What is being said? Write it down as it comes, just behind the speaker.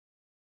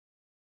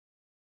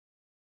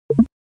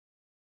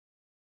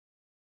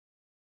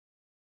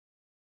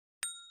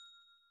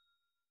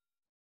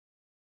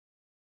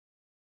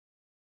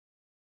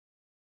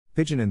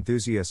Pigeon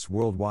enthusiasts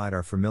worldwide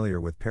are familiar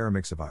with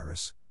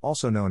paramyxovirus,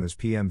 also known as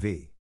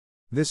PMV.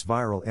 This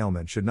viral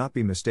ailment should not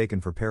be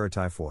mistaken for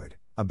paratyphoid,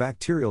 a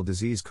bacterial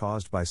disease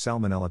caused by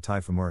Salmonella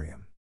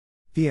typhimurium.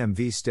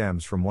 PMV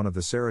stems from one of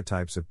the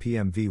serotypes of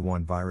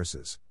PMV1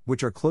 viruses,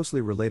 which are closely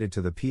related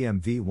to the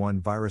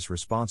PMV1 virus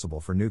responsible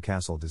for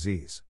Newcastle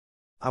disease.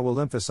 I will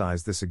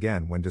emphasize this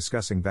again when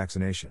discussing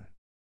vaccination.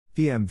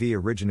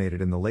 PMV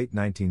originated in the late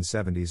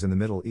 1970s in the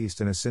Middle East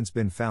and has since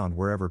been found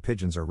wherever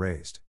pigeons are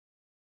raised.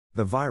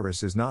 The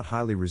virus is not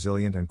highly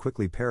resilient and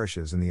quickly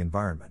perishes in the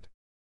environment.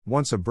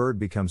 Once a bird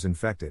becomes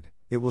infected,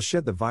 it will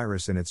shed the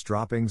virus in its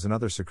droppings and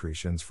other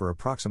secretions for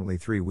approximately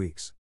 3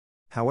 weeks.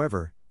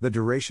 However, the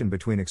duration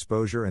between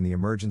exposure and the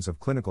emergence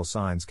of clinical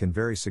signs can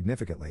vary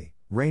significantly,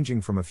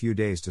 ranging from a few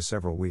days to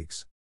several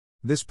weeks.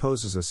 This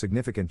poses a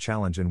significant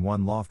challenge in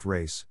one loft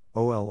race,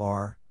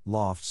 OLR,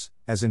 lofts,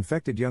 as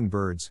infected young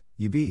birds,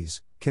 UBs,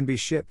 can be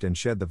shipped and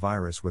shed the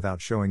virus without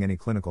showing any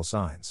clinical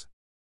signs.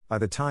 By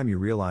the time you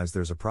realize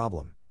there's a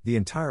problem, the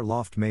entire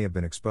loft may have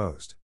been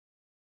exposed.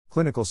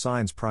 Clinical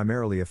signs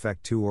primarily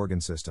affect two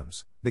organ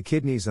systems, the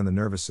kidneys and the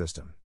nervous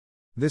system.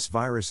 This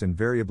virus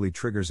invariably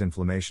triggers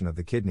inflammation of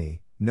the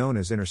kidney, known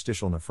as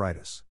interstitial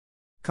nephritis.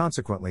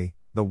 Consequently,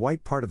 the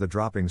white part of the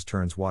droppings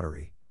turns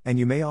watery, and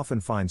you may often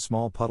find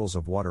small puddles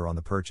of water on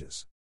the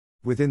perches.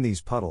 Within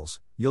these puddles,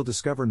 you'll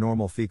discover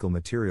normal fecal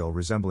material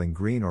resembling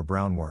green or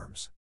brown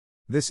worms.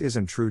 This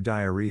isn't true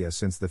diarrhea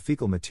since the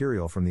fecal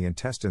material from the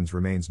intestines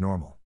remains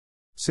normal.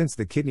 Since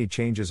the kidney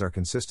changes are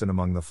consistent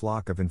among the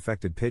flock of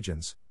infected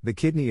pigeons, the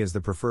kidney is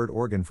the preferred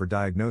organ for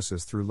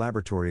diagnosis through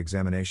laboratory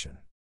examination.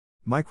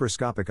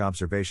 Microscopic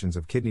observations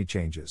of kidney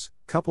changes,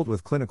 coupled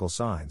with clinical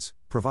signs,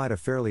 provide a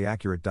fairly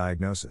accurate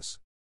diagnosis.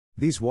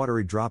 These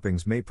watery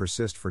droppings may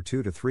persist for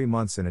 2 to 3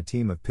 months in a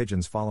team of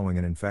pigeons following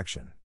an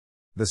infection.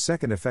 The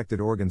second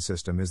affected organ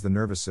system is the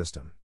nervous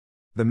system.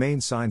 The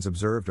main signs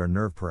observed are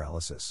nerve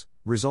paralysis,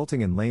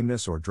 resulting in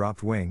lameness or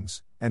dropped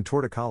wings, and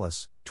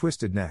torticollis,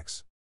 twisted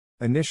necks.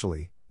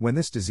 Initially, when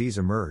this disease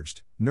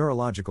emerged,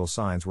 neurological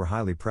signs were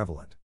highly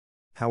prevalent.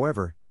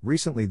 However,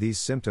 recently these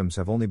symptoms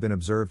have only been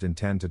observed in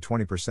 10 to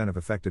 20% of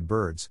affected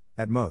birds,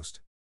 at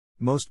most.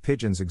 Most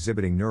pigeons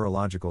exhibiting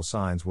neurological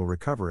signs will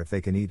recover if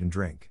they can eat and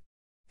drink.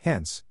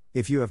 Hence,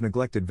 if you have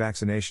neglected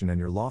vaccination and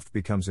your loft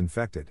becomes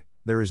infected,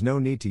 there is no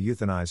need to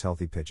euthanize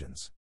healthy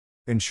pigeons.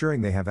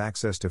 Ensuring they have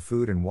access to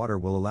food and water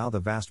will allow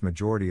the vast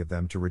majority of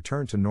them to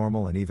return to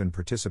normal and even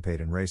participate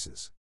in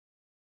races.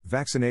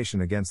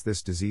 Vaccination against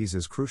this disease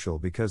is crucial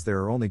because there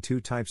are only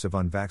two types of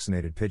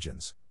unvaccinated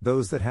pigeons,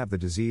 those that have the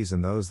disease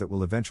and those that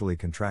will eventually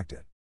contract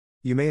it.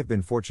 You may have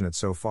been fortunate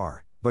so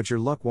far, but your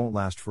luck won't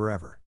last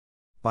forever.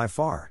 By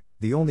far,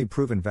 the only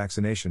proven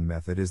vaccination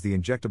method is the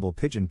injectable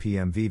pigeon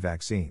PMV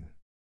vaccine.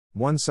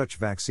 One such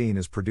vaccine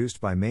is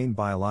produced by Maine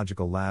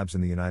Biological Labs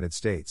in the United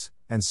States,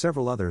 and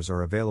several others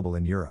are available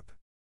in Europe.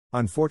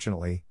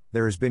 Unfortunately,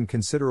 there has been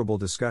considerable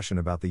discussion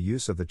about the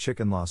use of the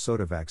chicken law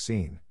soda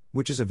vaccine,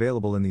 which is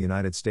available in the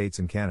United States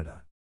and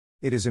Canada.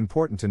 It is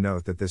important to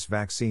note that this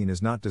vaccine is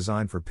not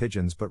designed for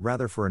pigeons but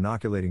rather for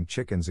inoculating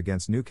chickens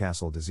against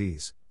Newcastle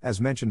disease,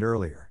 as mentioned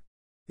earlier.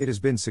 It has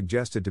been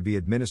suggested to be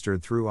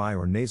administered through eye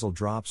or nasal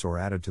drops or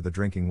added to the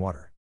drinking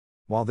water.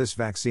 While this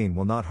vaccine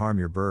will not harm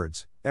your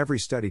birds, every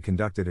study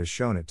conducted has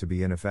shown it to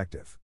be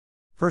ineffective.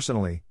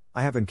 Personally,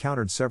 I have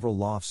encountered several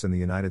lofts in the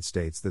United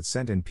States that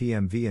sent in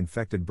PMV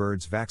infected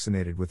birds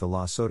vaccinated with the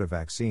La Sota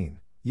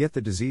vaccine, yet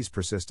the disease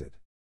persisted.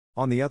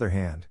 On the other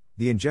hand,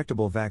 the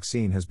injectable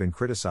vaccine has been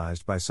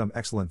criticized by some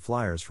excellent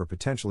flyers for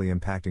potentially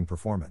impacting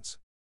performance.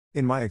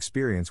 In my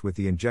experience with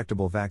the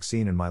injectable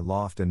vaccine in my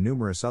loft and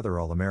numerous other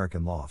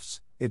all-American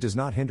lofts, it does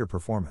not hinder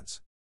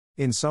performance.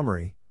 In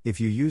summary, if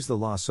you use the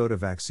La Sota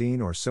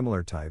vaccine or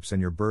similar types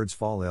and your birds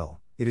fall ill,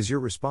 it is your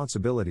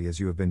responsibility as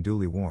you have been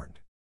duly warned.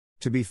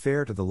 To be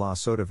fair to the La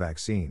Sota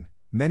vaccine,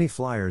 many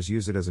flyers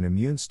use it as an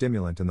immune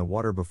stimulant in the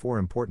water before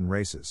important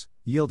races,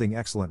 yielding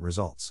excellent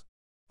results.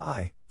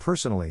 I,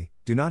 personally,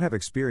 do not have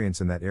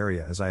experience in that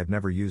area as I have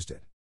never used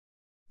it.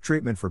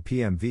 Treatment for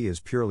PMV is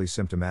purely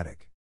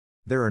symptomatic.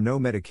 There are no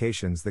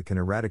medications that can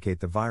eradicate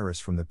the virus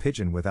from the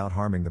pigeon without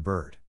harming the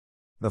bird.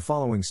 The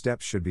following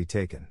steps should be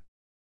taken.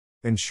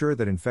 Ensure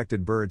that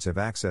infected birds have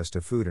access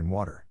to food and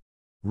water.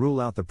 Rule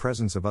out the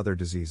presence of other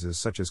diseases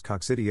such as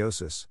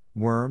coccidiosis,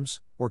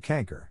 worms, or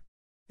canker.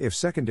 If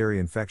secondary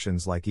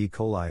infections like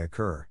E-Coli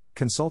occur,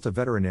 consult a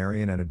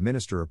veterinarian and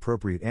administer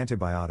appropriate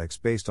antibiotics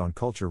based on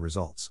culture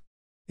results.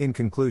 In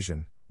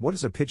conclusion, what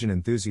does a pigeon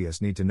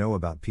enthusiast need to know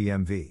about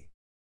PMV?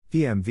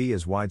 PMV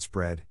is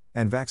widespread,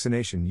 and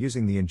vaccination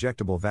using the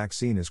injectable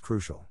vaccine is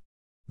crucial.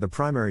 The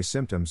primary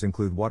symptoms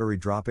include watery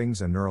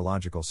droppings and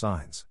neurological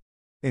signs.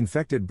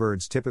 Infected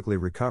birds typically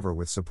recover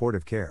with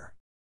supportive care.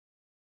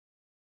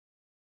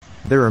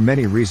 There are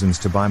many reasons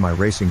to buy my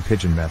racing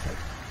pigeon method.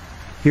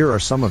 Here are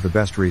some of the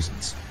best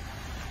reasons.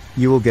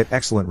 You will get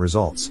excellent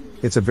results.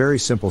 It's a very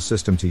simple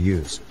system to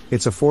use.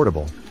 It's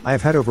affordable. I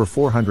have had over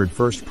 400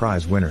 first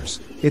prize winners.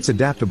 It's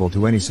adaptable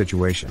to any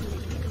situation.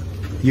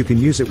 You can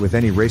use it with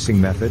any racing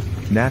method,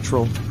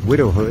 natural,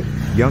 widowhood,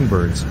 young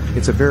birds.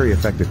 It's a very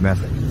effective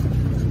method.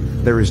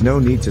 There is no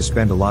need to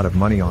spend a lot of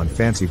money on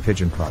fancy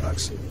pigeon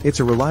products,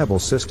 it's a reliable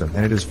system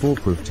and it is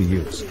foolproof to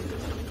use.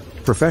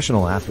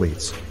 Professional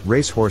athletes,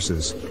 race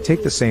horses,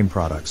 take the same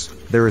products.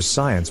 There is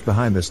science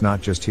behind this,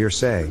 not just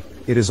hearsay.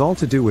 It is all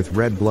to do with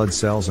red blood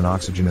cells and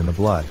oxygen in the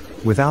blood.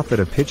 Without that,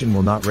 a pigeon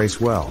will not race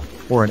well,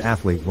 or an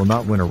athlete will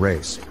not win a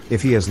race.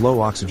 If he has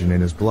low oxygen in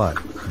his blood,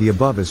 the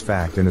above is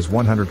fact and is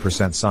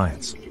 100%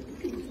 science.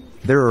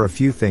 There are a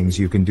few things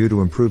you can do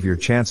to improve your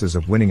chances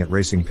of winning at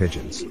racing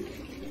pigeons.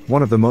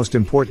 One of the most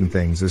important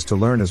things is to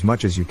learn as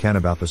much as you can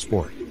about the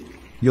sport.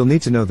 You'll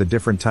need to know the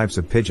different types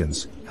of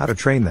pigeons, how to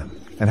train them,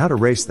 and how to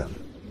race them.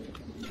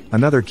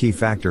 Another key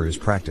factor is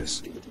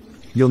practice.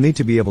 You'll need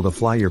to be able to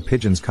fly your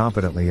pigeons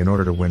competently in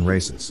order to win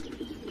races.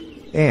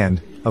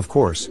 And, of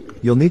course,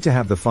 you'll need to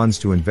have the funds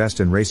to invest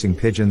in racing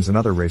pigeons and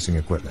other racing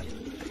equipment.